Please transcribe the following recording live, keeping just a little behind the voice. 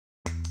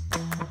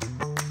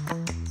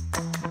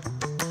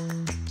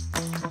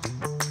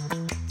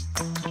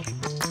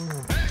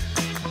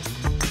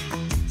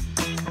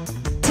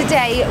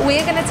today we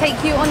are going to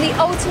take you on the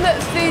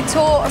ultimate food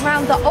tour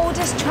around the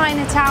oldest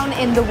Chinatown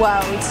in the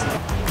world.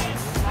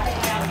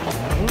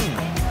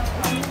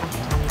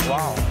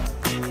 Wow.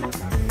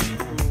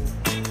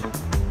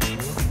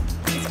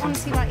 It's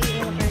honestly like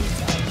eating a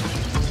burrito.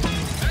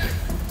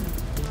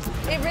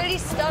 It really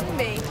stunned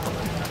me.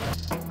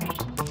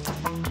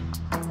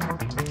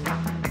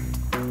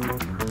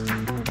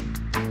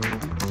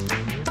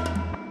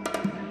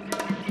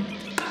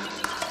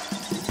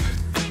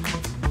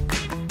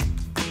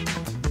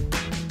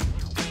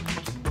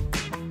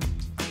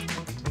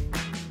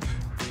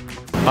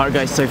 Alright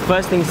guys, so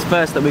first things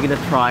first that we're going to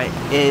try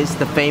is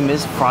the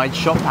famous fried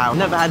siopao. I've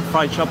never had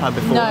fried siopao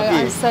before. No,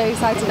 I'm so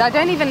excited. I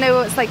don't even know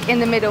what's like in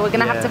the middle. We're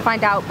going to have to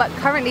find out. But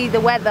currently the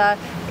weather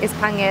is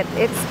pangit.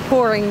 It's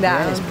pouring down.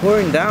 Yeah, it's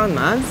pouring down,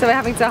 man. So we're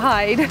having to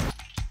hide.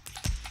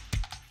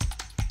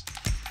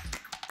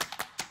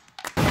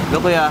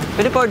 Look, kuya,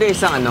 pwede po order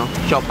isang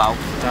siopao.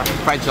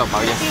 Fried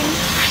siopao, yes.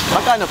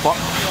 Magkano po?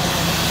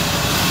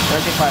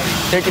 35.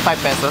 35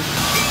 pesos.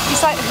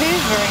 It's like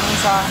hoovering,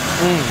 so.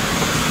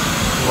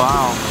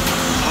 Wow.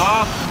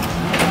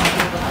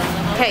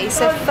 Okay,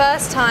 so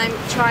first time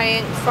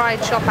trying fried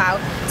siopao.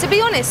 To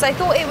be honest, I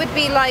thought it would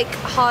be like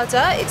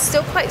harder. It's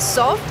still quite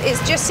soft. It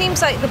just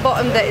seems like the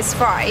bottom that is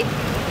fried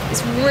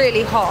is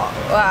really hot.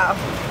 Wow.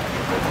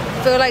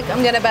 I feel like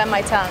I'm gonna burn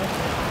my tongue.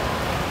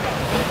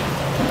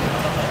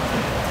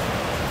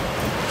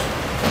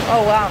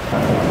 Oh wow.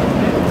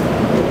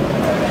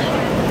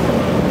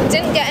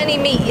 Didn't get any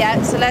meat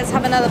yet, so let's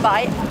have another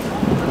bite.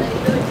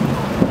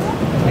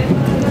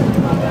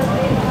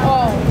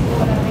 Oh,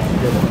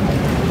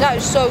 that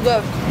is so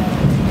good.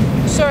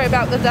 Sorry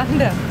about the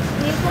thunder.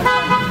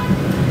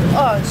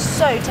 Oh, it's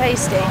so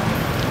tasty.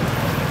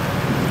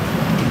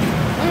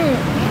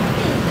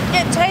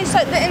 It tastes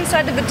like the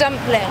inside of a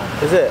dumpling.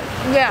 Is it?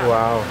 Yeah.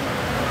 Wow.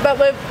 But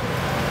with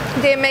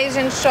the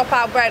amazing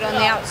siopao bread on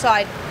the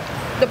outside.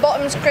 The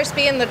bottom's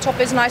crispy and the top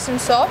is nice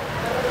and soft.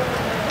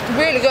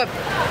 Really good.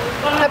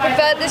 I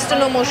prefer this to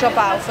normal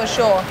siopao for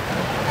sure.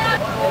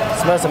 It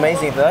smells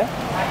amazing though.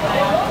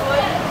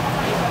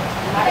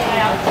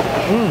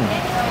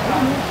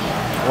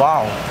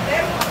 Wow.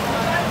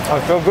 Oh,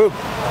 so good.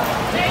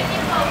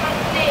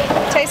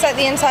 Tastes like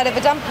the inside of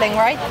a dumpling,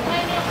 right?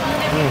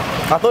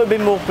 I thought it'd be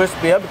more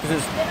crispier because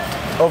it's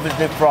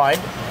obviously fried.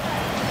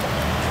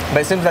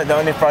 But it seems like they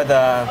only fry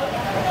the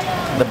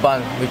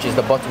bun, which is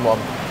the bottom one.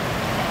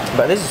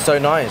 But this is so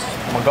nice.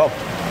 Oh my god.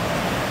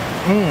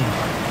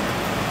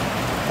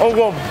 Oh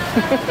god.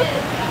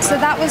 So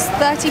that was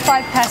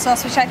 35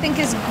 pesos, which I think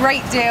is a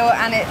great deal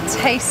and it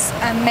tastes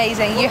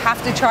amazing. You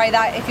have to try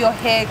that if you're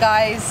here,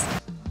 guys.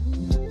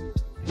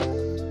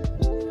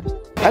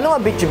 Ano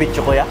ang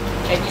bicho-bicho, kuya?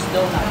 Chinese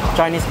donut.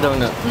 Chinese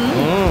donut.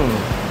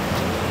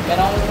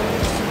 Merong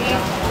sweet,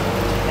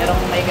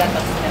 merong may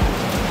gatas na.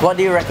 What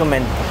do you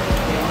recommend?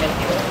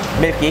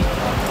 Milky?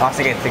 Ah,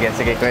 sige,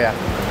 kuya.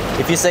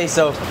 If you say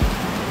so.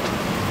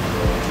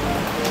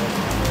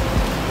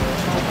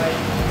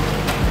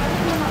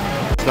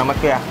 Salamat,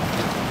 kuya.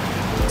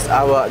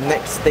 Our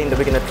next thing that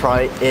we're going to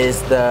try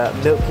is the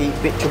milky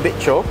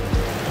bicho-bicho,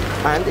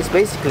 and it's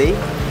basically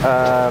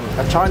a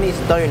Chinese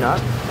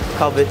donut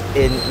covered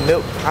in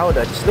milk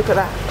powder. Just look at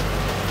that.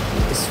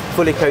 It's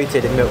fully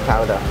coated in milk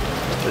powder.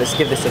 So let's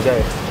give this a go.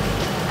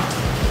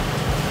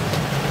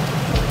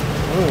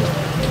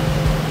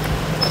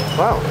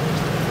 Wow,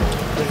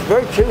 it's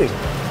very chewy.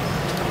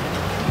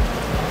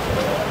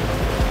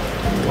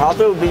 I thought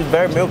it would be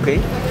very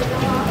milky,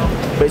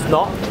 but it's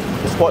not.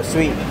 It's quite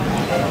sweet.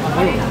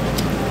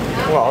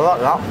 Well, I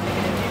like that.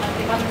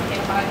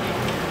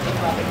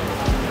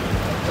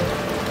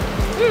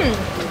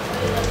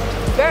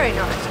 Very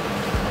nice.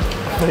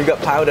 You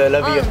got powder all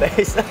over your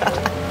face.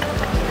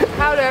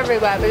 Powder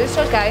everywhere, but it's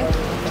okay.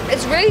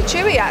 It's really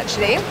chewy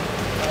actually.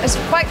 It's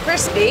quite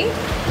crispy.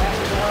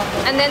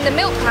 And then the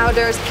milk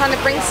powder kind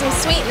of brings some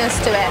sweetness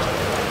to it.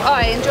 Oh,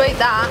 I enjoyed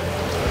that.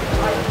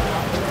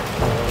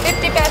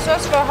 50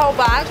 pesos for a whole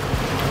bag.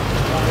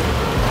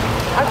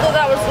 I thought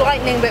that was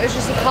lightning, but it was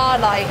just a car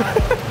light.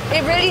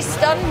 It really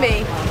stunned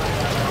me.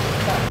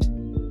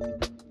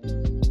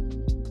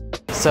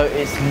 So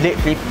it's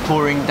literally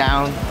pouring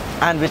down,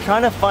 and we're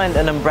trying to find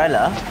an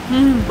umbrella,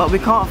 but we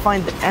can't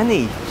find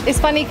any. It's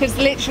funny because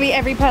literally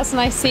every person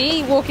I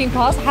see walking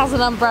past has an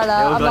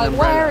umbrella. I'm like,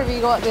 where have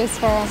you got this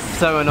from?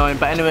 So annoying.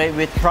 But anyway,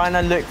 we're trying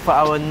to look for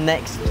our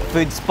next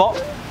food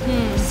spot.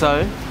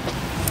 So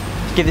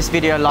give this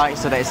video a like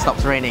so that it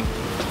stops raining.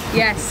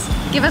 Yes,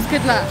 give us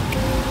good luck.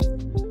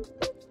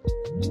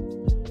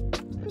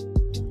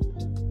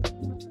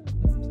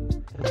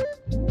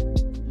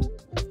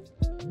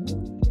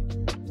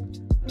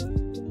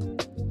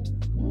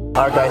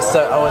 Alright guys,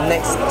 so our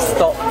next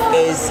stop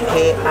is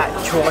here at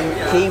Chuan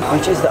Ki,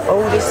 which is the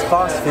oldest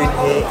fast food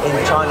here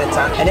in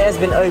Chinatown, and it has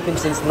been open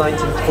since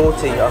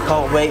 1940. I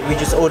can't wait. We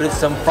just ordered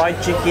some fried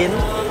chicken,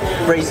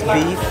 braised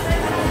beef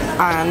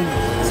and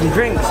some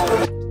drinks.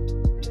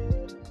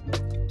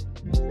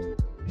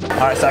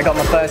 Alright, so I got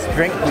my first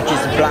drink, which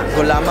is black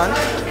gulaman.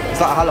 It's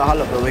like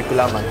halot-halot but with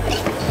gulaman.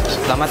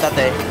 Selamat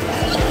ate.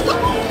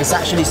 It's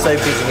actually so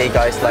busy here,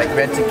 guys. Like,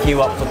 we had to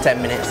queue up for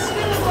 10 minutes.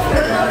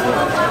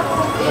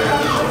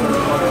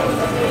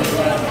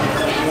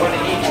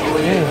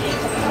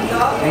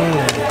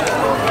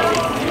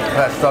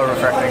 That's so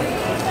refreshing.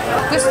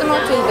 Gusto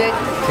mo tubig?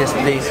 Yes,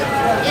 please.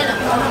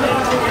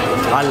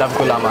 I love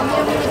gulama.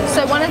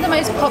 So one of the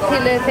most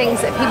popular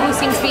things that people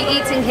seem to be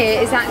eating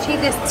here is actually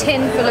this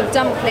tin full of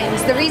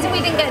dumplings. The reason we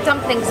didn't get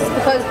dumplings is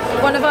because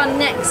one of our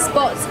next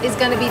spots is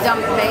going to be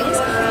dumplings.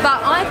 But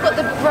I've got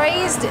the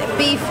braised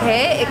beef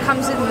here. It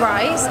comes with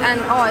rice and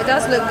oh, it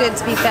does look good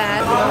to be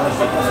fair.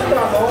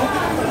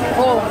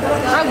 Oh,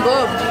 how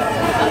good.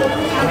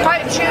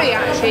 Quite chewy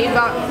actually,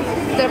 but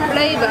the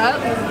flavour,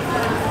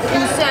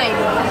 insane.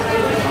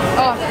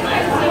 Oh.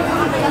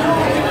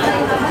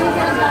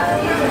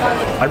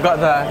 I've got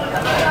the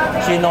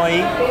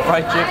chinoy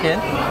fried chicken.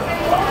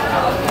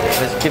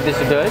 Let's give this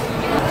a go.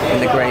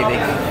 And the gravy.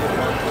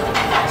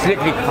 It's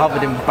literally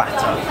covered in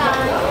batter.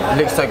 It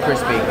looks so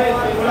crispy.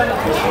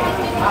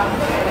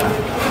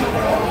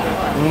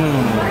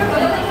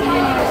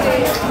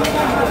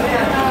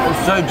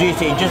 It's so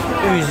juicy, it just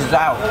oozes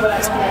out.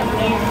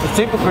 It's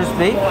super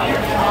crispy.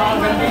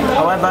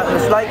 However,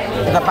 it's like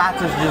the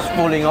batter's just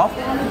falling off.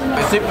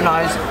 It's super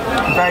nice,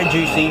 very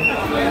juicy.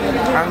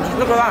 And just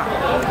look at that.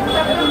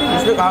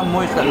 Just look how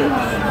moist that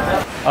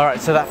looks. Alright,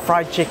 so that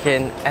fried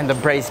chicken and the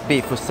braised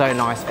beef was so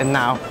nice, and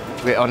now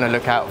we're on the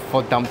lookout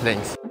for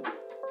dumplings.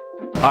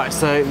 Alright,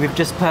 so we've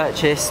just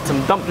purchased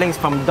some dumplings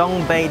from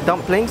Dongbei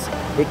Dumplings.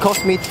 It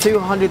cost me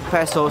 200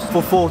 pesos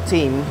for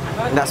 14,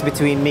 and that's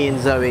between me and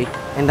Zoe.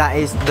 And that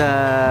is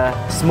the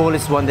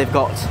smallest one they've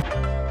got.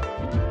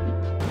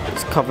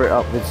 Let's cover it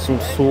up with some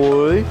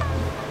soy.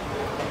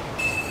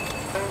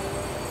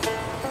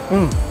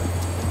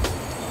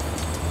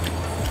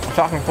 It's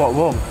actually quite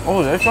warm.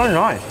 Oh, they're so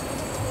nice.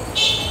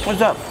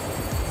 What's up?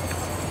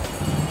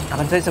 I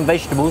can taste some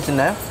vegetables in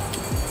there.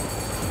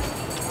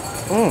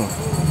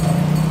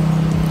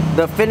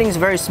 The filling's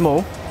very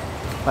small,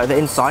 like the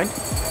inside.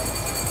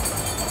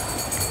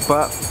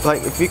 But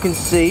like if you can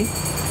see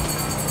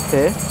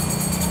here,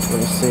 let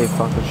me see if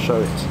I can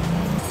show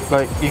it.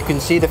 Like you can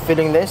see the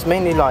filling there. It's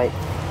mainly like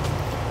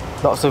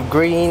lots of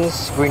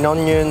greens, green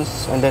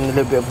onions, and then a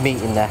little bit of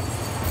meat in there.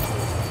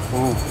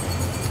 Ooh.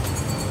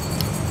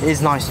 It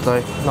is nice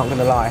though, not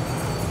gonna lie.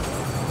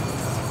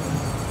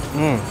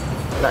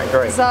 That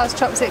great. Czar's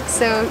chopstick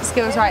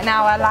skills right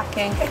now are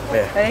lacking.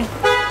 Yeah. Ready?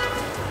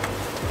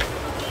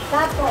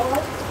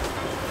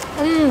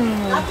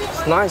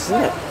 It's nice,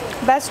 isn't it?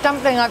 Best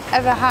dumpling I've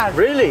ever had.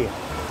 Really?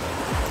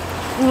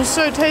 It was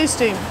so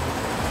tasty.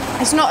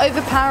 It's not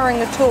overpowering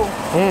at all.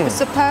 It's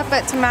the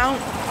perfect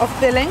amount of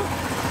filling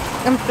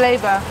and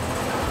flavour.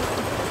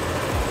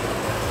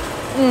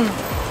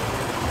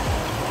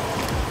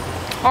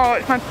 Oh,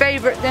 it's my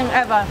favourite thing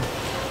ever.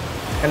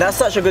 And that's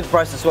such a good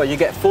price as well. You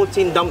get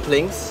 14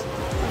 dumplings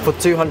for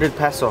 200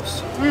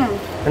 pesos.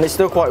 And it's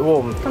still quite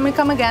warm. Can we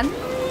come again?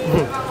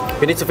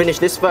 We need to finish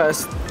this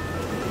first.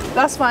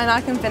 That's fine,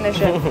 I can finish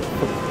it.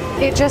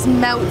 It just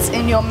melts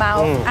in your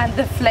mouth and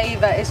the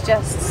flavour is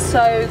just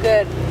so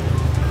good.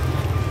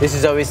 This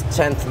is Zoe's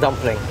 10th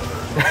dumpling.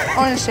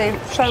 Honestly,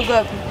 so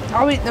good.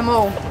 I'll eat them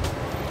all.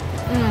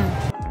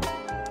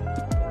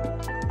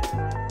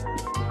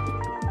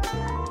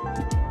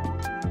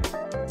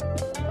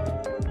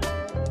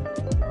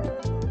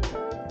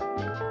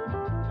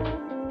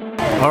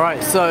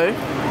 Alright, so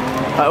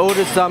I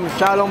ordered some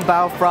xiaolong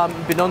bao from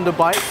Binondo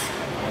Bites,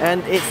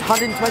 and it's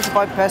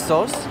 125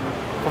 pesos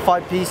for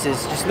 5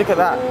 pieces. Just look at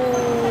that.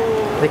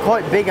 They're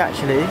quite big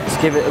actually. Let's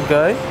give it a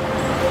go.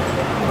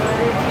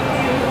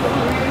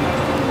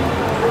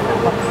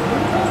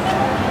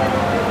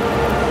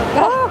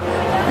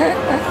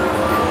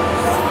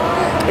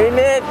 In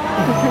it!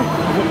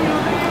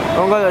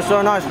 Oh my god, they're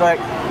so nice. Like,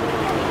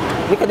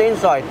 look at the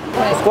inside.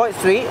 It's quite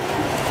sweet.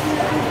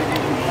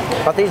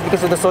 I think it's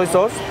because of the soy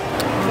sauce.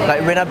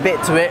 Like when I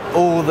bit to it,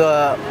 all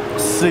the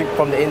soup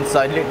from the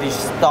inside literally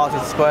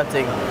started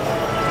squirting.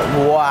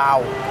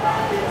 Wow.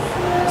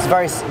 It's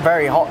very,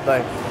 very hot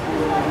though.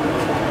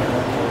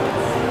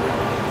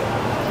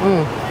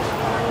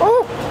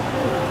 Oh.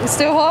 It's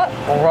still hot?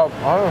 Oh, Rob,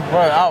 I'm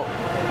throw it out.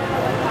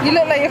 You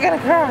look like you're gonna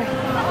cry.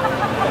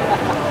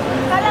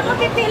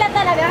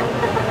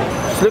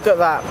 Just look at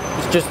that.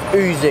 It's just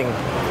oozing.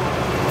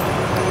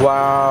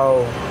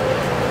 Wow.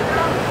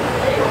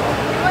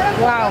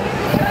 Wow.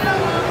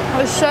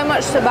 There's so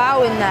much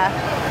siopao in there.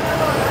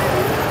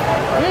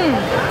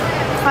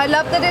 I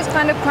love that it's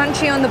kind of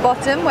crunchy on the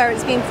bottom where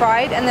it's been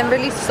fried and then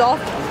really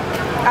soft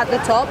at the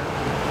top.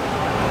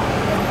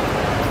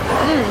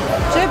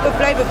 Super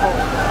flavorful.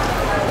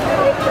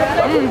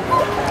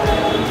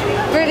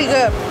 Really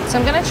good. So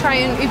I'm gonna try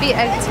an ubi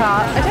egg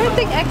tart. I don't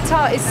think egg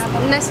tart is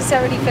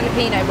necessarily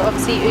Filipino, but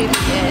obviously ubi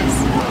is.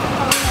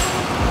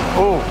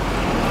 Oh.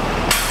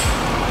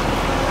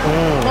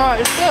 Oh,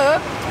 it's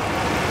good.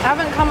 I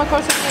haven't come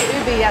across any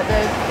ubi yet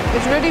though.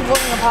 It's really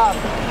falling apart.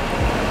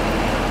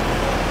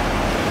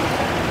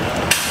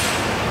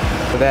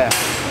 There.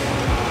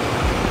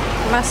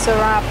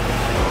 Masarap.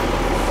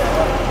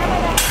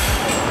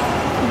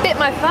 Bit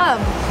my thumb.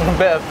 A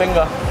bit of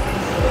finger.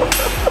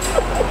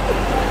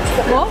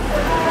 What?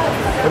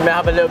 We may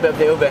have a little bit of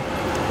the ube.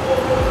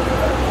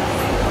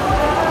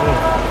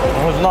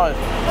 It was nice.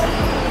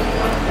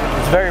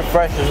 It's very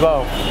fresh as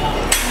well.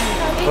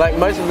 Like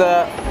most of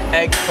the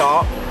egg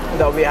tart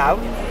that we have,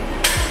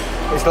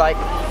 it's like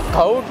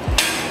cold.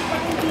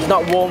 It's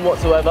not warm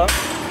whatsoever.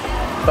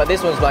 But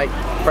this one's like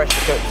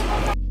freshly cooked.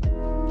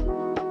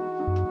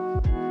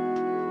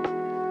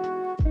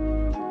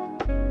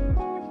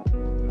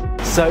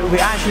 So we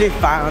actually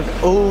found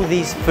all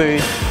these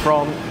foods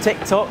from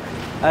TikTok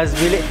as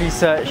we literally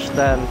searched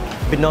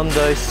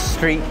Binondo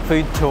street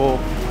food tour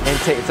in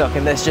TikTok,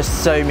 and there's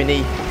just so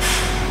many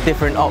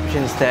different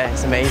options there.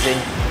 It's amazing.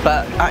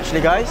 But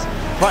actually guys,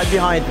 right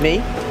behind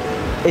me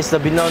is the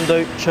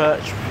Binondo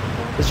church,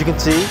 as you can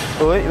see.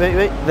 Oh, wait,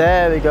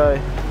 there we go.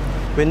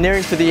 We're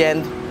nearing to the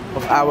end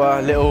of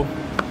our little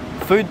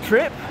food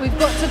trip. We've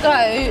got to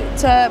go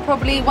to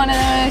probably one of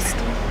the most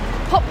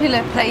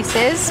popular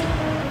places,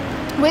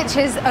 which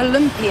is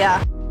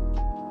Lumpia.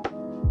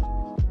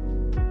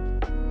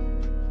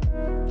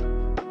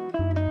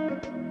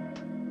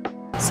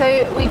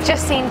 So we've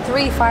just seen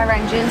 3 fire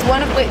engines,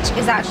 one of which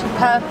is actually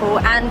purple,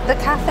 and the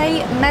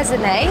Cafe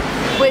Mezzanine,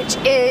 which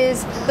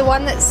is the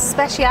one that's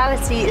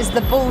speciality is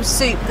the bull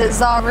soup that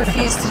Zara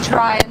refused to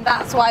try, and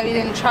that's why we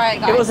didn't try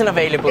it, guys. It wasn't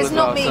available it's as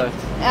well. It's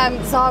not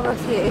me, Zara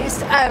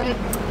refused.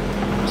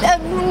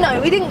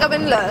 No, we didn't go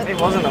and look. It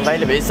wasn't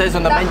available. It says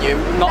on the menu,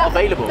 not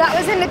available. That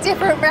was in a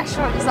different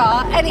restaurant,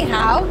 Zara.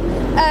 Anyhow,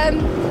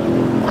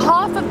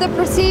 half of the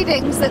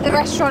proceedings that the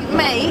restaurant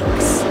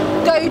makes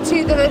go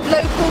to the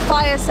local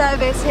fire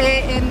service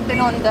here in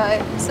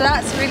Binondo. So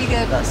that's really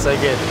good. That's so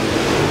good.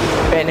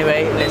 But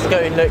anyway, let's go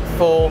and look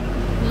for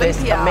this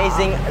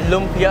amazing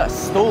lumpia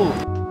stall.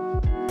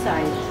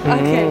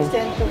 Okay.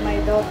 Send to my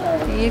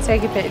daughter. You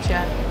take a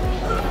picture.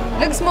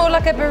 Looks more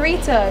like a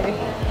burrito.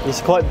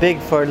 It's quite big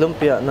for a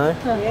lumpia, no?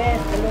 Yes,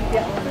 the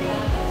lumpia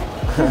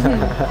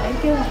only.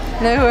 Thank you.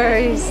 No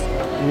worries.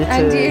 You too.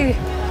 And you.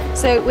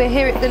 So we're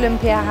here at the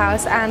lumpia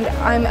house, and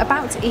I'm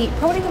about to eat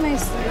probably the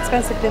most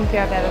expensive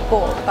lumpia I've ever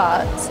bought,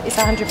 but it's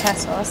 100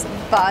 pesos,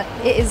 but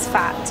it is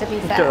fat, to be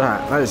fair. Look at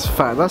that, that is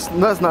fat. That's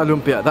not a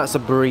lumpia, that's a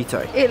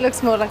burrito. It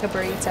looks more like a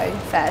burrito,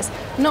 fairs.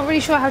 Not really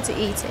sure how to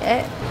eat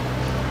it.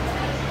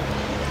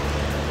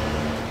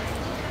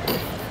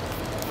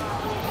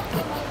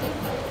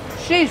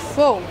 She's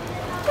full.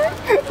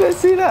 Let's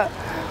see that.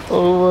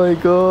 Oh my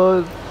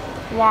god.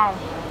 Wow.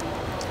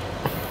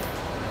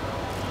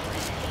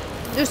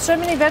 There's so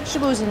many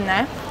vegetables in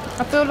there.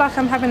 I feel like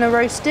I'm having a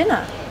roast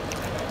dinner.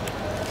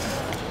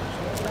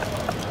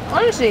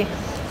 Honestly.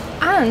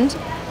 And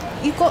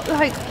you've got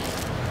like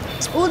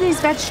all these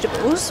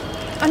vegetables,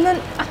 and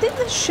then I think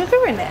there's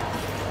sugar in it.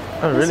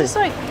 Oh really? There's just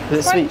like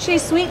crunchy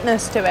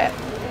sweetness to it,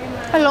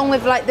 along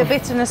with like the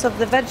bitterness of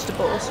the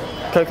vegetables.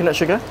 Coconut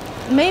sugar?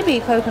 Maybe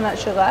coconut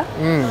sugar.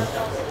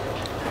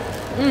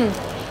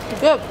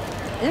 Good.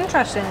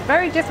 Interesting.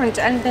 Very different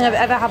to anything I've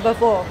ever had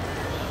before.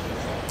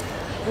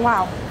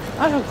 Wow.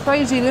 That's a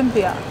crazy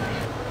lumpia.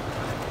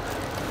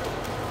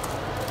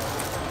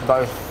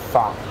 That is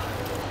fat.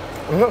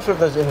 I'm not sure if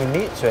there's any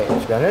meat to it,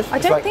 to be honest. I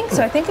don't think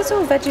so. I think it's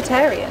all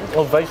vegetarian.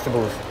 All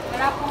vegetables.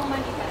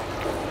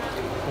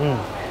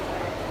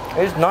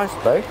 It's nice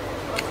though.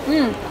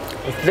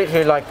 It's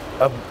literally like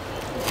a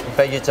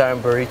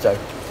vegetarian burrito.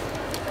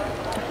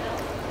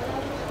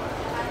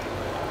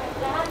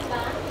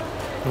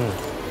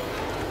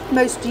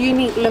 Most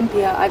unique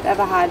lumpia I've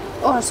ever had.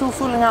 Oh, it's all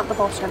falling out the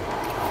bottom.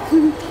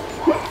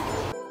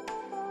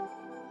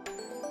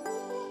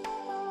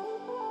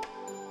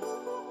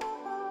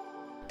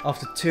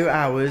 After 2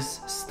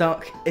 hours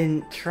stuck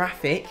in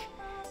traffic,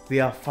 we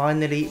are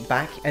finally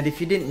back. And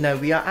if you didn't know,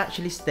 we are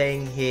actually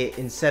staying here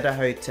in Seda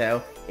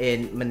Hotel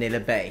in Manila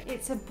Bay.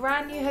 It's a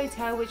brand new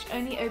hotel which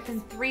only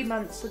opened 3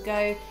 months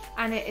ago,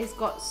 and it has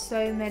got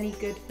so many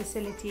good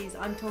facilities.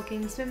 I'm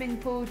talking swimming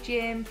pool,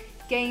 gym,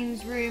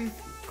 games room,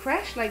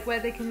 creche, like where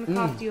they can look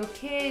after your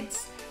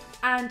kids,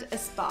 and a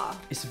spa.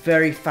 It's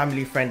very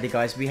family friendly,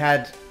 guys. We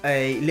had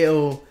a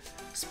little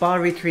spa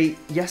retreat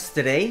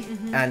yesterday,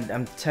 and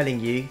I'm telling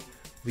you,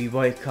 we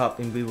woke up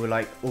and we were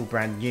like all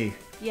brand new.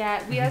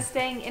 Yeah, we are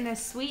staying in a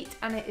suite,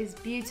 and it is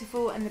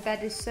beautiful, and the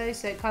bed is so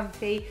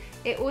comfy.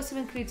 It also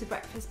includes a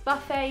breakfast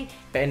buffet.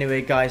 But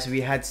anyway guys,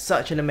 we had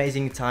such an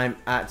amazing time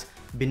at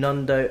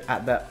Binondo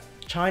at the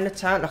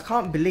Chinatown. I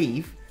can't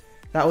believe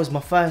that was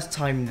my first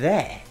time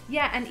there.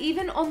 Yeah, and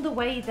even on the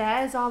way there,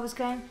 as I was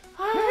going,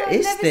 Where I've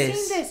is never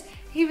this? seen this.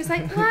 He was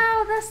like,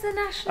 wow, that's the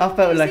National I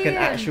felt like an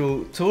Museum.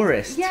 actual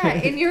tourist. Yeah,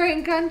 in your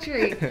own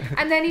country.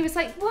 And then he was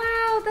like,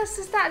 wow, that's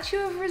the statue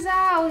of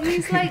Rizal.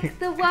 He's like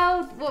the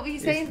world, what were you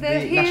saying?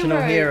 The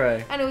national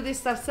hero. And all this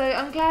stuff. So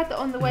I'm glad that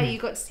on the way you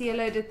got to see a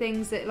load of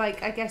things that,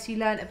 like, I guess you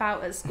learnt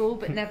about at school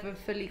but never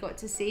fully got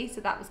to see.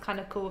 So that was kind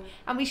of cool.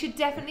 And we should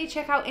definitely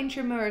check out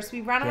Intramuros. We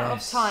ran out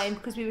of time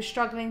because we were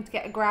struggling to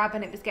get a grab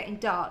and it was getting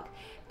dark.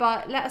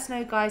 But let us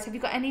know, guys. Have you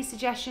got any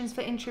suggestions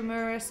for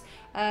Intramuros?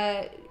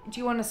 Do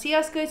you want to see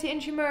us go to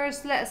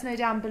Intramuros? Let us know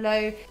down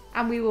below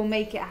and we will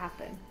make it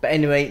happen. But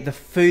anyway, the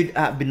food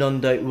at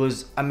Binondo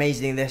was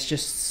amazing. There's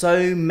just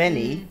so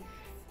many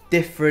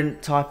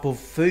different type of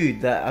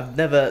food that I've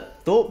never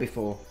thought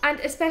before. And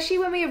especially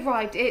when we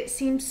arrived, it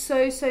seemed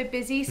so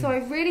busy. So I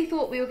really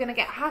thought we were going to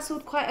get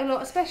hassled quite a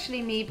lot,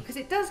 especially me, because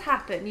it does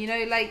happen, you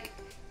know, like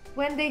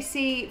when they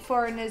see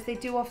foreigners, you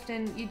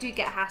do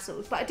get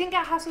hassled. But I didn't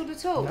get hassled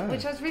at all,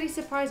 which I was really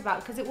surprised about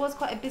because it was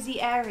quite a busy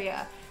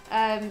area.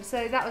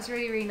 So that was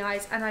really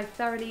nice, and I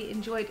thoroughly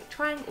enjoyed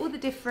trying all the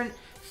different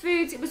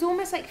foods. It was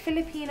almost like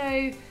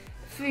Filipino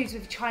foods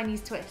with a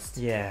Chinese twist.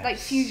 Yeah. Like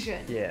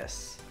fusion.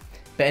 Yes.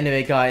 But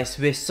anyway, guys,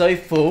 we're so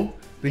full,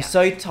 we're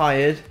so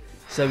tired,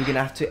 so we're gonna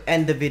have to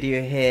end the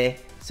video here.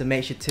 So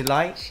make sure to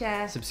like,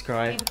 share,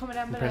 subscribe, leave a comment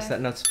down and below, press that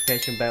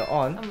notification bell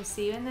on. and we'll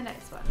see you in the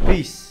next one.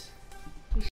 Peace.